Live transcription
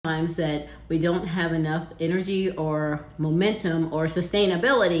times that we don't have enough energy or momentum or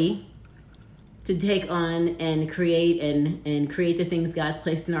sustainability to take on and create the things God's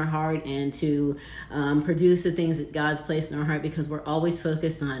placed in our heart, and to produce the things that God's placed in our heart, because we're always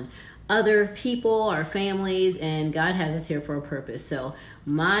focused on other people, our families, and God has us here for a purpose. So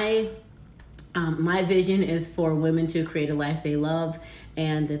my vision is for women to create a life they love,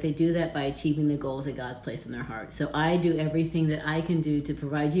 and that they do that by achieving the goals that God's placed in their heart. So I do everything that I can do to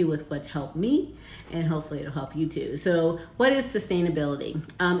provide you with what's helped me, and hopefully it'll help you too. So what is sustainability?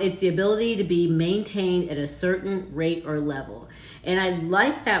 It's the ability to be maintained at a certain rate or level. And I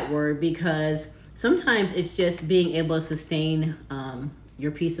like that word because sometimes it's just being able to sustain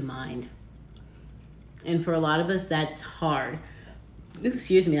your peace of mind. And for a lot of us, that's hard.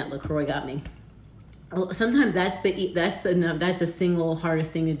 Excuse me, that LaCroix got me. Sometimes that's the single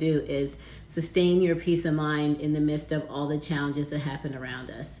hardest thing to do, is sustain your peace of mind in the midst of all the challenges that happen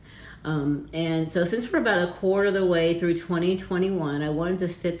around us. And so since we're about a quarter of the way through 2021, I wanted to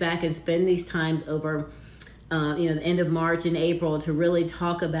sit back and spend these times over the end of March and April to really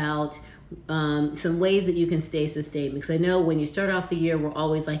talk about some ways that you can stay sustained. Because I know when you start off the year, we're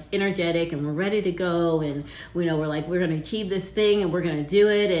always like energetic and we're ready to go, and we're like, we're going to achieve this thing and we're going to do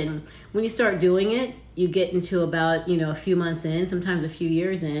it. And when you start doing it, you get into about a few months in, sometimes a few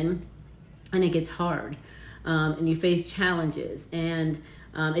years in, and it gets hard, and you face challenges, and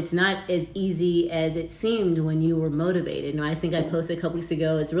it's not as easy as it seemed when you were motivated. I think I posted a couple weeks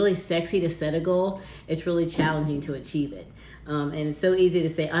ago, it's really sexy to set a goal. It's really challenging to achieve it. And it's so easy to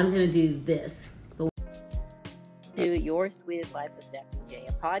say, I'm going to do this. To Your Sweetest Life with Stephanie J,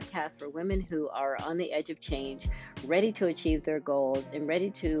 a podcast for women who are on the edge of change, ready to achieve their goals, and ready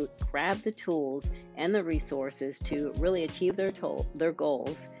to grab the tools and the resources to really achieve their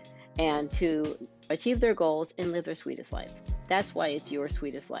goals, and to achieve their goals and live their sweetest life. That's why it's your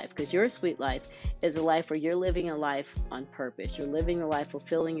sweetest life, because your sweet life is a life where you're living a life on purpose. You're living a life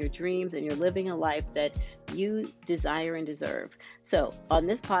fulfilling your dreams, and you're living a life that you desire and deserve. So on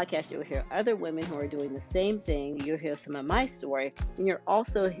this podcast, you'll hear other women who are doing the same thing. You'll hear some of my story, and you'll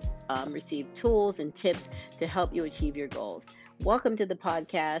also receive tools and tips to help you achieve your goals. Welcome to the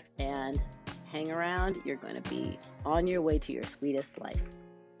podcast, and hang around. You're going to be on your way to your sweetest life.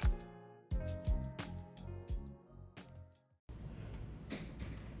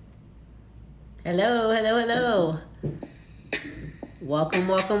 Hello, hello, hello. Welcome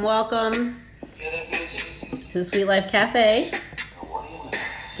to the Sweet Life Cafe.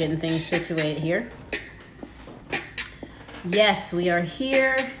 Getting things situated here. Yes, we are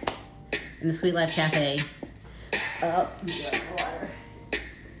here in the Sweet Life Cafe. Oh, you got water.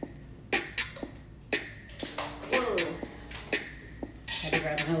 Whoa. Had to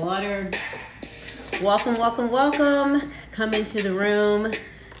grab my water. Welcome. Come into the room.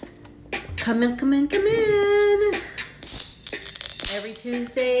 Come in. Every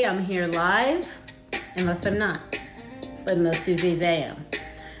Tuesday, I'm here live, unless I'm not. But most Tuesdays I am.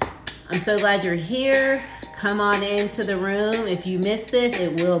 I'm so glad you're here. Come on into the room. If you missed this,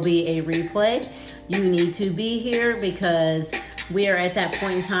 it will be a replay. You need to be here because we are at that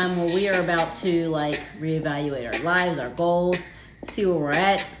point in time where we are about to reevaluate our lives, our goals, see where we're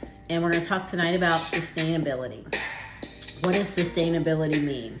at. And we're going to talk tonight about sustainability. What does sustainability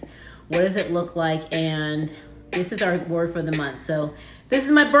mean? What does it look like? And this is our word for the month. So this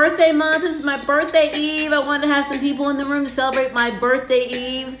is my birthday month. This is my birthday eve. I wanted to have some people in the room to celebrate my birthday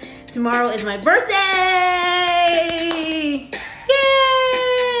eve. Tomorrow is my birthday.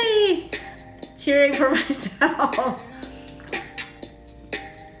 Yay! Cheering for myself.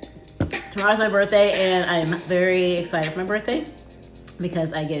 Tomorrow's my birthday, and I'm very excited for my birthday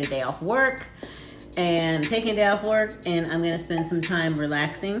because I get a day off work, and I'm taking a day off work, and I'm going to spend some time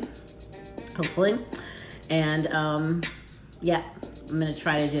relaxing, hopefully. And I'm going to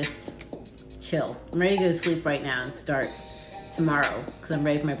try to just chill. I'm ready to go to sleep right now and start tomorrow because I'm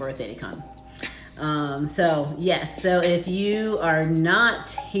ready for my birthday to come. So if you are not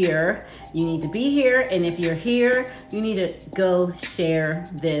here, you need to be here. And if you're here, you need to go share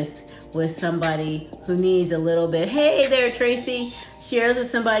this with somebody who needs a little bit. Hey there, Tracy. Share this with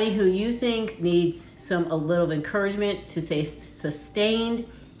somebody who you think needs a little encouragement to stay sustained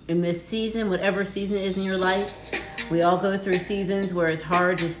in this season, whatever season it is in your life. We all go through seasons where it's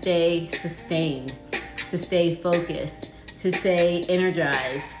hard to stay sustained, to stay focused, to stay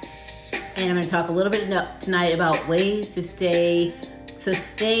energized. And I'm going to talk a little bit tonight about ways to sustain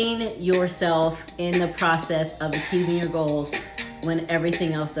yourself in the process of achieving your goals when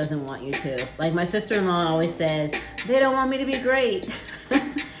everything else doesn't want you to. Like my sister-in-law always says, they don't want me to be great.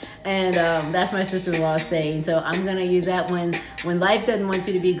 And that's my sister-in-law's saying. So I'm gonna use that when life doesn't want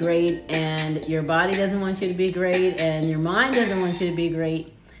you to be great, and your body doesn't want you to be great, and your mind doesn't want you to be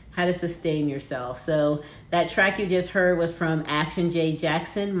great. How to sustain yourself. So that track you just heard was from Action J.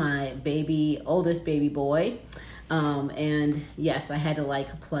 Jackson, my oldest baby boy. And yes, I had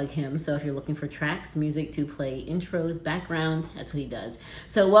to plug him. So if you're looking for tracks, music to play, intros, background, that's what he does.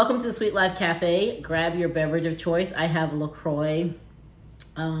 So welcome to the Sweet Life Cafe. Grab your beverage of choice. I have LaCroix.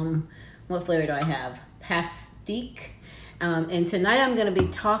 What flavor do I have? Pastique. And tonight I'm going to be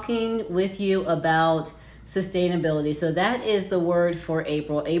talking with you about sustainability. So that is the word for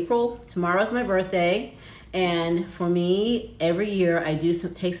April. Tomorrow's my birthday. And for me, every year I do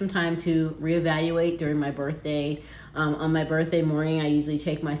take some time to reevaluate during my birthday. On my birthday morning, I usually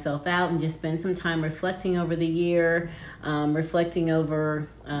take myself out and just spend some time reflecting over the year, reflecting over,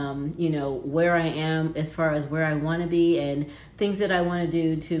 where I am as far as where I want to be and things that I want to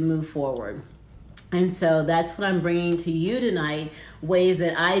do to move forward. And so that's what I'm bringing to you tonight, ways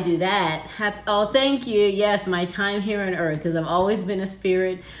that I do that. Thank you. Yes, my time here on earth, because I've always been a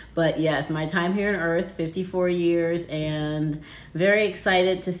spirit. But yes, my time here on earth, 54 years, and very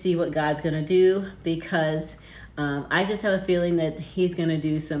excited to see what God's going to do, because I just have a feeling that he's going to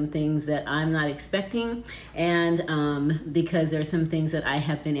do some things that I'm not expecting, and because there's some things that I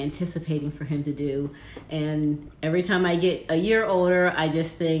have been anticipating for him to do. And every time I get a year older, I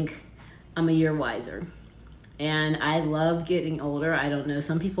just think I'm a year wiser. And I love getting older. I don't know,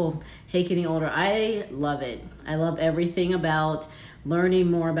 some people hate getting older. I love it. I love everything about learning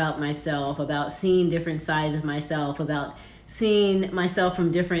more about myself, about seeing different sides of myself, about seeing myself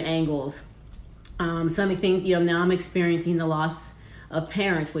from different angles. Some things, now I'm experiencing the loss of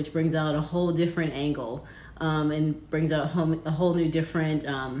parents, which brings out a whole different angle, and brings out a whole new different,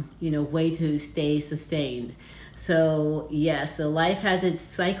 way to stay sustained. So yes, so life has its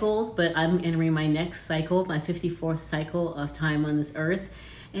cycles, but I'm entering my next cycle, my 54th cycle of time on this earth,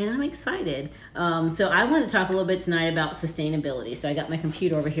 and I'm excited. So I want to talk a little bit tonight about sustainability. So I got my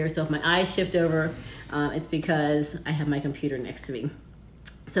computer over here, so if my eyes shift over, it's because I have my computer next to me.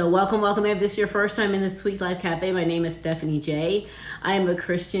 So welcome. If this is your first time in the Sweet Life Cafe, my name is Stephanie J. I am a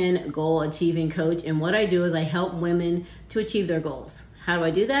Christian goal achieving coach, and what I do is I help women to achieve their goals. How do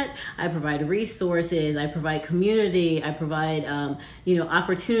I do that? I provide resources, I provide community, I provide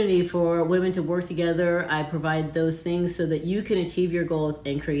opportunity for women to work together. I provide those things so that you can achieve your goals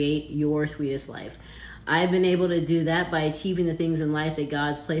and create your sweetest life. I've been able to do that by achieving the things in life that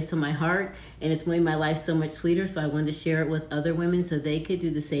God's placed on my heart, and it's made my life so much sweeter, so I wanted to share it with other women so they could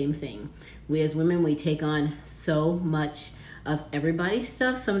do the same thing. We as women, we take on so much of everybody's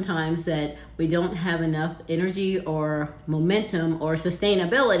stuff sometimes that we don't have enough energy or momentum or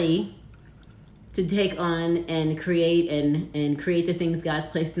sustainability to take on and create and create the things God's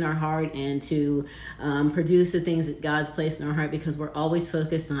placed in our heart, and to produce the things that God's placed in our heart, because we're always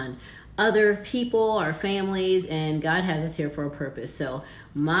focused on other people, our families, and God has us here for a purpose. So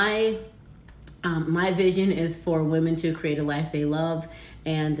my vision is for women to create a life they love,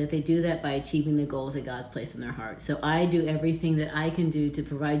 and that they do that by achieving the goals that God's placed in their heart. So I do everything that I can do to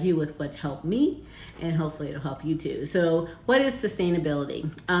provide you with what's helped me, and hopefully it'll help you too. So what is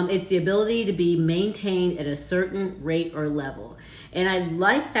sustainability? It's the ability to be maintained at a certain rate or level. And I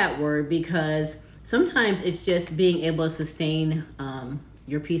like that word because sometimes it's just being able to sustain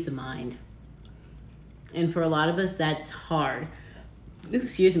your peace of mind. And for a lot of us, that's hard.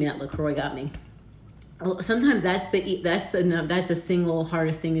 Excuse me, that LaCroix got me. Sometimes that's the single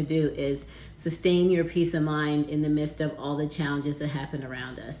hardest thing to do, is sustain your peace of mind in the midst of all the challenges that happen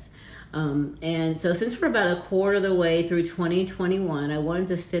around us. And so since we're about a quarter of the way through 2021, I wanted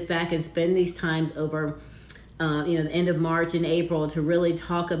to sit back and spend these times over the end of March and April to really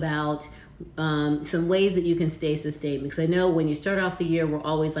talk about some ways that you can stay sustained. Because I know when you start off the year, we're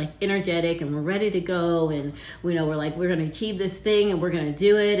always energetic and we're ready to go, and we're going to achieve this thing and we're going to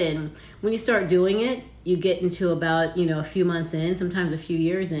do it. And when you start doing it, you get into about a few months in, sometimes a few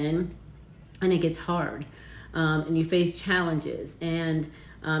years in, and it gets hard, and you face challenges, and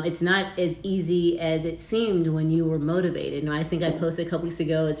it's not as easy as it seemed when you were motivated. I think I posted a couple weeks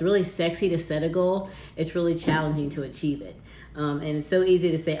ago, it's really sexy to set a goal. It's really challenging to achieve it. And it's so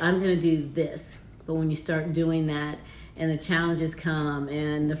easy to say, I'm going to do this. But when you start doing that, and the challenges come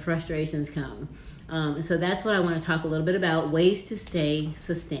and the frustrations come. And so that's what I want to talk a little bit about, ways to stay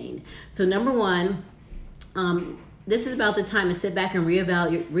sustained. So number one, this is about the time to sit back and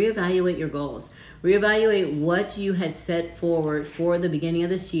reevaluate your goals. Reevaluate what you had set forward for the beginning of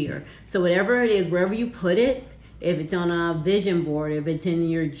this year. So whatever it is, wherever you put it, if it's on a vision board, if it's in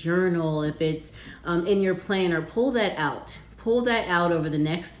your journal, if it's in your planner, pull that out. pull that out over the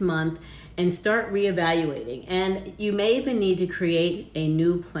next month and start reevaluating. And you may even need to create a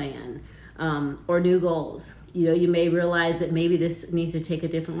new plan or new goals. You know, you may realize that maybe this needs to take a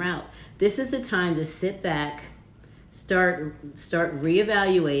different route. This is the time to sit back, start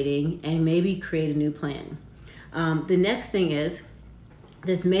reevaluating, and maybe create a new plan. The next thing is,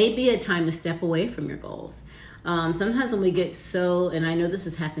 this may be a time to step away from your goals. Sometimes when we get so, and I know this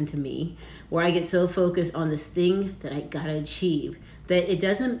has happened to me, where I get so focused on this thing that I gotta achieve, that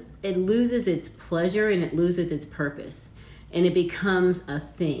it loses its pleasure and it loses its purpose. And it becomes a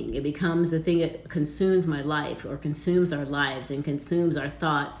thing. It becomes the thing that consumes my life, or consumes our lives and consumes our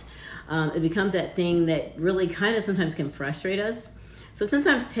thoughts. It becomes that thing that really kind of sometimes can frustrate us. So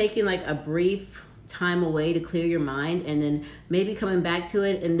sometimes taking like a brief time away to clear your mind, and then maybe coming back to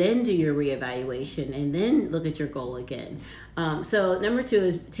it, and then do your reevaluation, and then look at your goal again. So number 2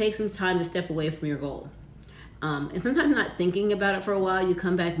 is take some time to step away from your goal. And sometimes not thinking about it for a while, you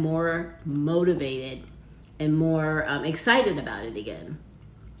come back more motivated and more excited about it again.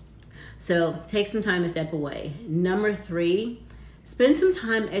 So take some time to step away. Number 3, spend some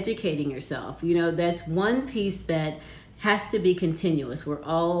time educating yourself. You know, that's one piece that has to be continuous. We're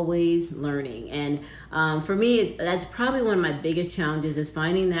always learning. And for me, that's probably one of my biggest challenges, is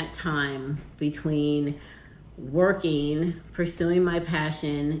finding that time between working, pursuing my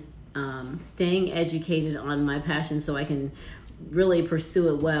passion, staying educated on my passion so I can really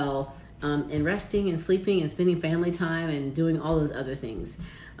pursue it well, and resting and sleeping and spending family time and doing all those other things.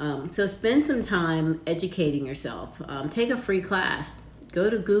 So spend some time educating yourself. Take a free class. Go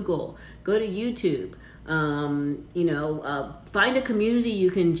to Google. Go to YouTube. Find a community you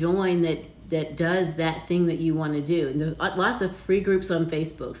can join that does that thing that you want to do. And there's lots of free groups on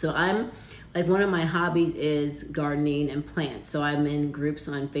Facebook. So I'm like, one of my hobbies is gardening and plants. So I'm in groups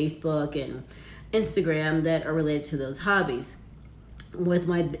on Facebook and Instagram that are related to those hobbies. With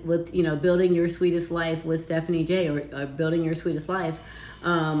Building Your Sweetest Life with Stephanie J, or Building Your Sweetest Life,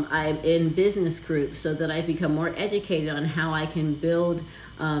 I'm in business groups so that I become more educated on how I can build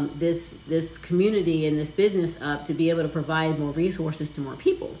this community and this business up to be able to provide more resources to more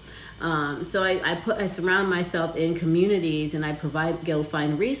people. So I surround myself in communities, and I go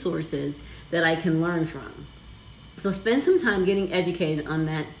find resources that I can learn from. So spend some time getting educated on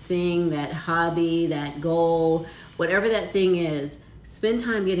that thing, that hobby, that goal, whatever that thing is. Spend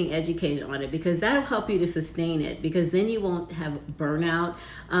time getting educated on it, because that'll help you to sustain it, because then you won't have burnout,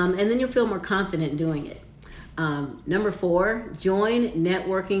 and then you'll feel more confident doing it. Number 4, join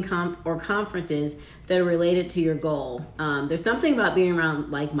networking conferences that are related to your goal. There's something about being around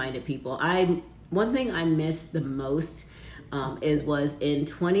like-minded people. One thing I miss the most was in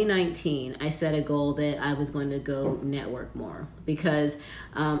 2019, I set a goal that I was going to go network more, because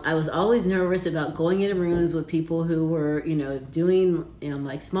I was always nervous about going into rooms with people who were, doing,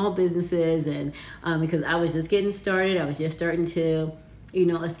 like small businesses, and because I was just getting started, I was just starting to,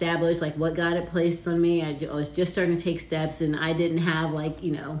 establish like what God had placed on me. I was just starting to take steps, and I didn't have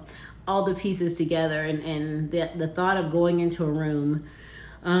all the pieces together, and the thought of going into a room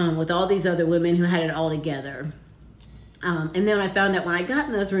with all these other women who had it all together. And then I found out when I got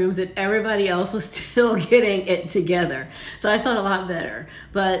in those rooms that everybody else was still getting it together. So I felt a lot better.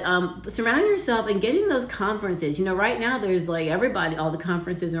 But surround yourself and getting those conferences. Right now there's all the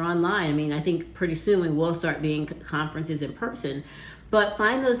conferences are online. I mean, I think pretty soon we will start being conferences in person. But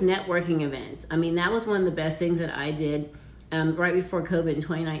find those networking events. I mean, that was one of the best things that I did. Right before COVID in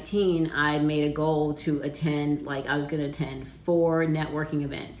 2019, I made a goal to attend, I was going to attend 4 networking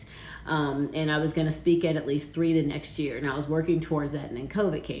events. And I was going to speak at least 3 the next year, and I was working towards that, and then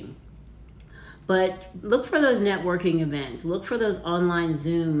COVID came. But look for those networking events. Look for those online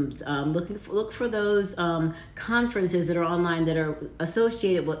Zooms. Look for those conferences that are online that are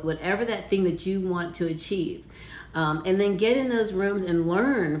associated with whatever that thing that you want to achieve. And then get in those rooms and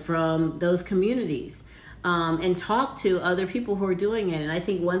learn from those communities. And talk to other people who are doing it. And I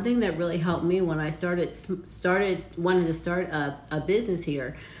think one thing that really helped me when I wanted to start a business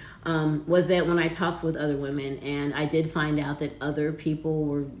here, was that when I talked with other women, and I did find out that other people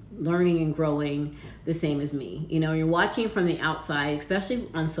were learning and growing the same as me. You're watching from the outside, especially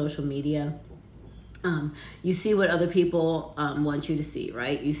on social media. You see what other people want you to see,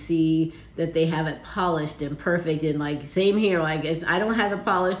 right? You see that they have it polished and perfect, and same here. I don't have it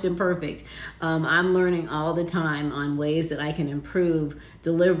polished and perfect. I'm learning all the time on ways that I can improve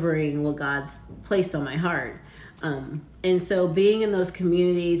delivering what God's placed on my heart. And so being in those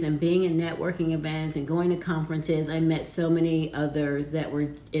communities and being in networking events and going to conferences, I met so many others that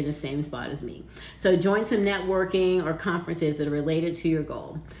were in the same spot as me. So join some networking or conferences that are related to your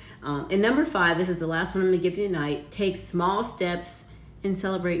goal. And number 5, this is the last one I'm going to give you tonight. Take small steps and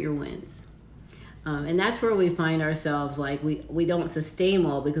celebrate your wins. And that's where we find ourselves, like we don't sustain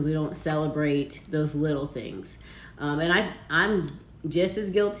well because we don't celebrate those little things. And I'm just as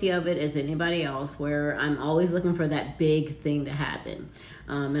guilty of it as anybody else, where I'm always looking for that big thing to happen.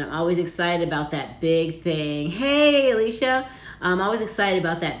 And I'm always excited about that big thing. Hey, Alicia. I'm always excited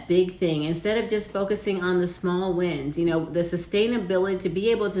about that big thing instead of just focusing on the small wins. You know, the sustainability, to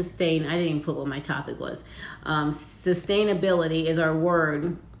be able to sustain, I didn't even put what my topic was. Sustainability is our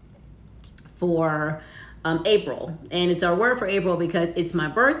word for April. And it's our word for April because it's my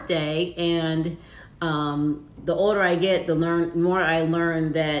birthday, and the older I get, the more I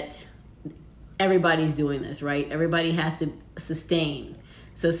learn that everybody's doing this, right? Everybody has to sustain.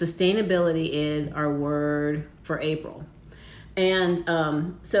 So sustainability is our word for April. And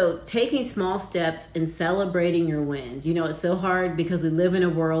so taking small steps and celebrating your wins. You know, it's so hard because we live in a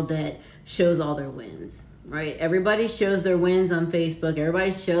world that shows all their wins, right? Everybody shows their wins on Facebook.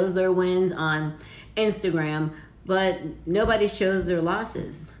 Everybody shows their wins on Instagram, but nobody shows their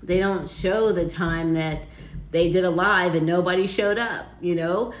losses. They don't show the time that they did a live and nobody showed up, you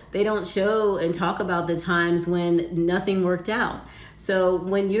know? They don't show and talk about the times when nothing worked out. So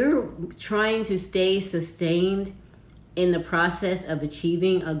when you're trying to stay sustained in the process of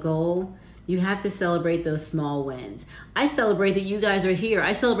achieving a goal, you have to celebrate those small wins. I celebrate that you guys are here.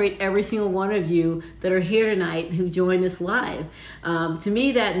 I celebrate every single one of you that are here tonight who joined this live. To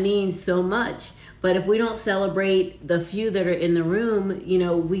me, that means so much. But if we don't celebrate the few that are in the room, you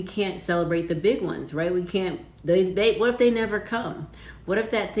know, we can't celebrate the big ones, right? We can't, what if they never come? What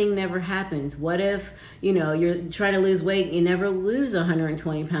if that thing never happens? What if, you know, you're trying to lose weight, you never lose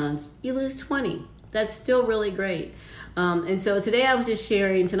 120 pounds, you lose 20. That's still really great. And so tonight I was just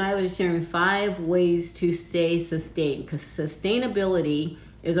sharing 5 ways to stay sustained, because sustainability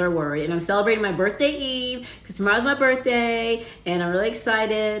is our word. And I'm celebrating my birthday eve because tomorrow's my birthday and I'm really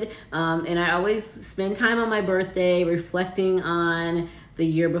excited. And I always spend time on my birthday reflecting on the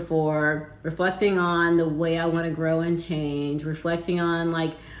year before, reflecting on the way I want to grow and change, reflecting on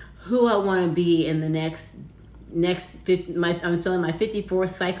like who I want to be in the I'm spending my 54th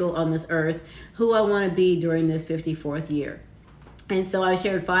cycle on this earth, who I want to be during this 54th year. And so I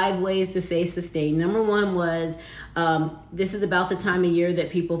shared 5 ways to stay sustained. Number 1 was, this is about the time of year that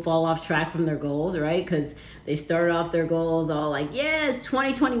people fall off track from their goals, right? Because they started off their goals all like, yes,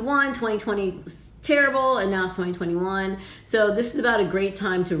 2021, 2020 is terrible, and now it's 2021. So this is about a great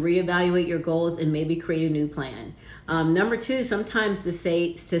time to reevaluate your goals and maybe create a new plan. Number 2, sometimes to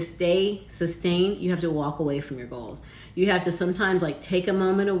stay sustained, you have to walk away from your goals. You have to sometimes like take a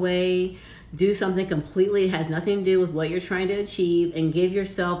moment away, do something completely has nothing to do with what you're trying to achieve, and give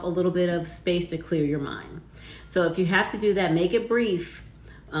yourself a little bit of space to clear your mind. So if you have to do that, make it brief.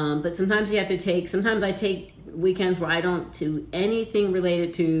 But sometimes you have to sometimes I take weekends where I don't do anything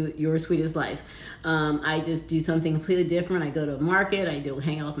related to Your Sweetest Life. I just do something completely different. I go to a market, I do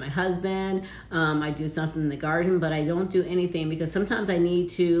hang out with my husband, I do something in the garden, but I don't do anything because sometimes I need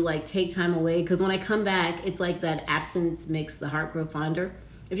to like take time away, because when I come back, it's like that absence makes the heart grow fonder.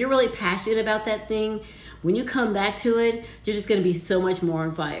 If you're really passionate about that thing, when you come back to it, you're just going to be so much more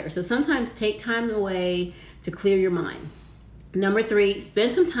on fire. So sometimes take time away to clear your mind. Number 3,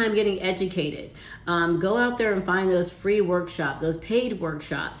 spend some time getting educated. Go out there and find those free workshops, those paid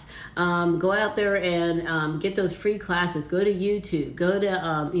workshops. Go out there and get those free classes. Go to YouTube. Go to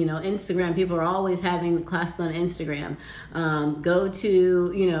Instagram. People are always having classes on Instagram. Go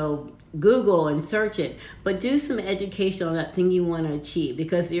to Google and search it, but do some education on that thing you want to achieve,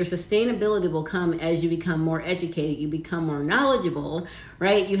 because your sustainability will come as you become more educated, you become more knowledgeable,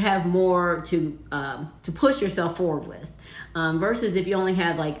 right? You have more to push yourself forward with, versus if you only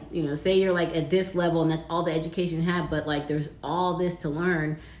have say you're like at this level and that's all the education you have, but like there's all this to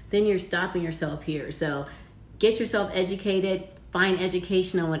learn, then you're stopping yourself here. So get yourself educated, find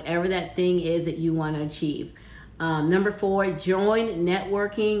education on whatever that thing is that you want to achieve. Number 4, join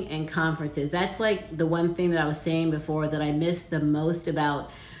networking and conferences. That's like the one thing that I was saying before that I missed the most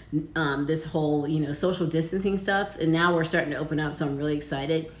about this whole, social distancing stuff. And now we're starting to open up, so I'm really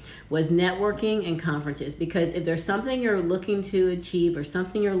excited, was networking and conferences. Because if there's something you're looking to achieve or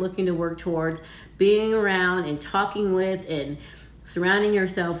something you're looking to work towards, being around and talking with and surrounding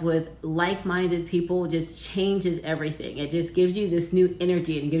yourself with like-minded people just changes everything. It just gives you this new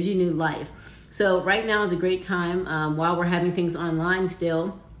energy and it gives you new life. So right now is a great time, while we're having things online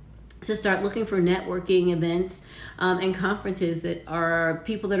still, to start looking for networking events and conferences that are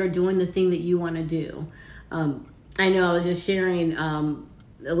people that are doing the thing that you want to do. I know I was just sharing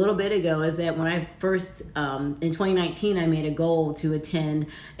a little bit ago is that when I first in 2019 I made a goal to attend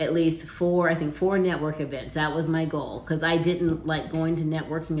at least four network events. That was my goal because I didn't like going to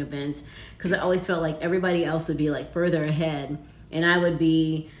networking events because I always felt like everybody else would be like further ahead and I would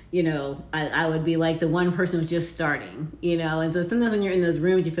be, I would be like the one person who's just starting, and so sometimes when you're in those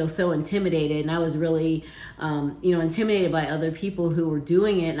rooms you feel so intimidated, and I was really intimidated by other people who were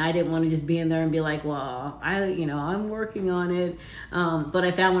doing it, and I didn't want to just be in there and be like, well, I'm working on it, but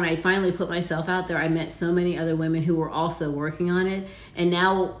I found when I finally put myself out there, I met so many other women who were also working on it, and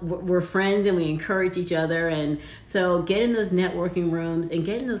now we're friends and we encourage each other. And so get in those networking rooms and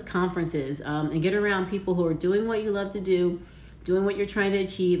get in those conferences, and get around people who are doing what you love to do, doing what you're trying to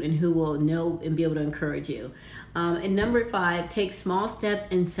achieve, and who will know and be able to encourage you. And number 5, take small steps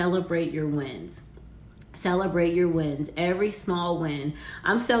and celebrate your wins. Celebrate your wins, every small win.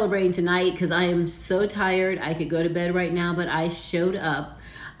 I'm celebrating tonight because I am so tired. I could go to bed right now, but I showed up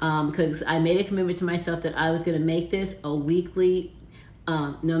because I made a commitment to myself that I was going to make this a weekly,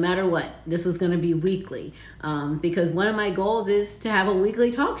 no matter what, this is going to be weekly, because one of my goals is to have a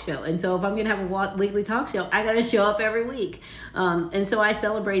weekly talk show. And so if I'm going to have a weekly talk show, I got to show up every week. And so I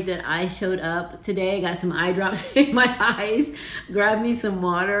celebrate that I showed up today. I got some eye drops in my eyes, grabbed me some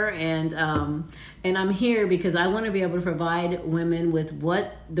water, and I'm here because I want to be able to provide women with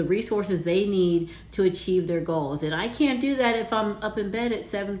what the resources they need to achieve their goals. And I can't do that if I'm up in bed at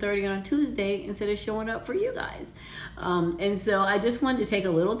 7:30 on Tuesday instead of showing up for you guys. And so I just wanted to take a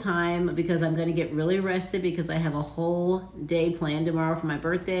little time because I'm going to get really rested because I have a whole day planned tomorrow for my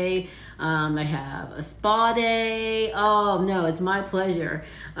birthday. I have a spa day. Oh no, it's my pleasure.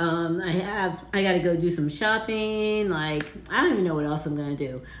 I got to go do some shopping. Like, I don't even know what else I'm going to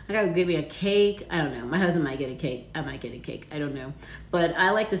do. I got to give me a cake. I don't know. My husband might get a cake. I might get a cake. I don't know. But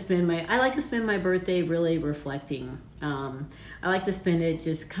I like to spend my birthday really reflecting. I like to spend it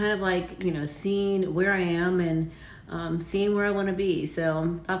just kind of like, seeing where I am and seeing where I want to be. So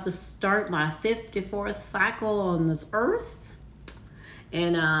I'm about to start my 54th cycle on this earth,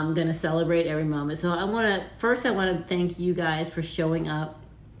 and I'm going to celebrate every moment. So I want to thank you guys for showing up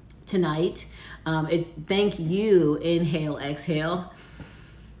tonight. It's thank you, inhale, exhale.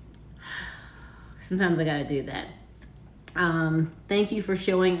 Sometimes I got to do that. Thank you for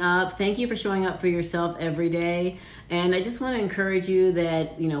showing up. Thank you for showing up for yourself every day. And I just want to encourage you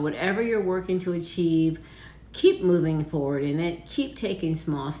that, whatever you're working to achieve, keep moving forward in it. Keep taking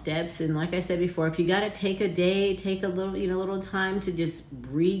small steps. And like I said before, if you got to take a day, take a little time to just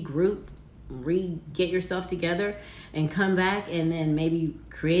regroup, get yourself together and come back and then maybe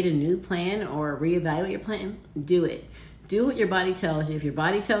create a new plan or reevaluate your plan, do it. Do what your body tells you. If your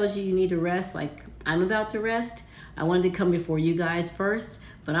body tells you you need to rest, like I'm about to rest, I wanted to come before you guys first,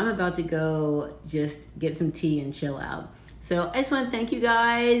 but I'm about to go just get some tea and chill out. So I just want to thank you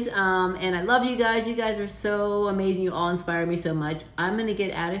guys, and I love you guys. You guys are so amazing. You all inspire me so much. I'm going to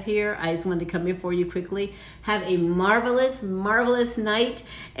get out of here. I just wanted to come before you quickly. Have a marvelous, marvelous night,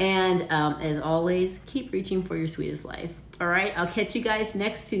 and as always, keep reaching for your sweetest life. All right, I'll catch you guys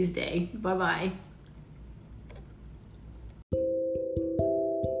next Tuesday. Bye-bye.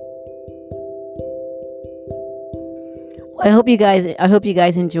 I hope you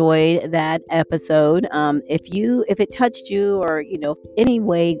guys enjoyed that episode. If it touched you or any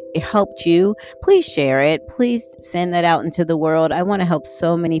way it helped you, please share it. Please send that out into the world. I want to help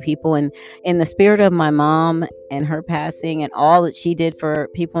so many people, and in the spirit of my mom and her passing and all that she did for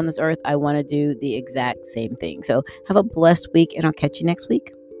people on this earth, I want to do the exact same thing. So have a blessed week, and I'll catch you next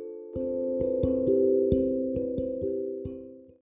week.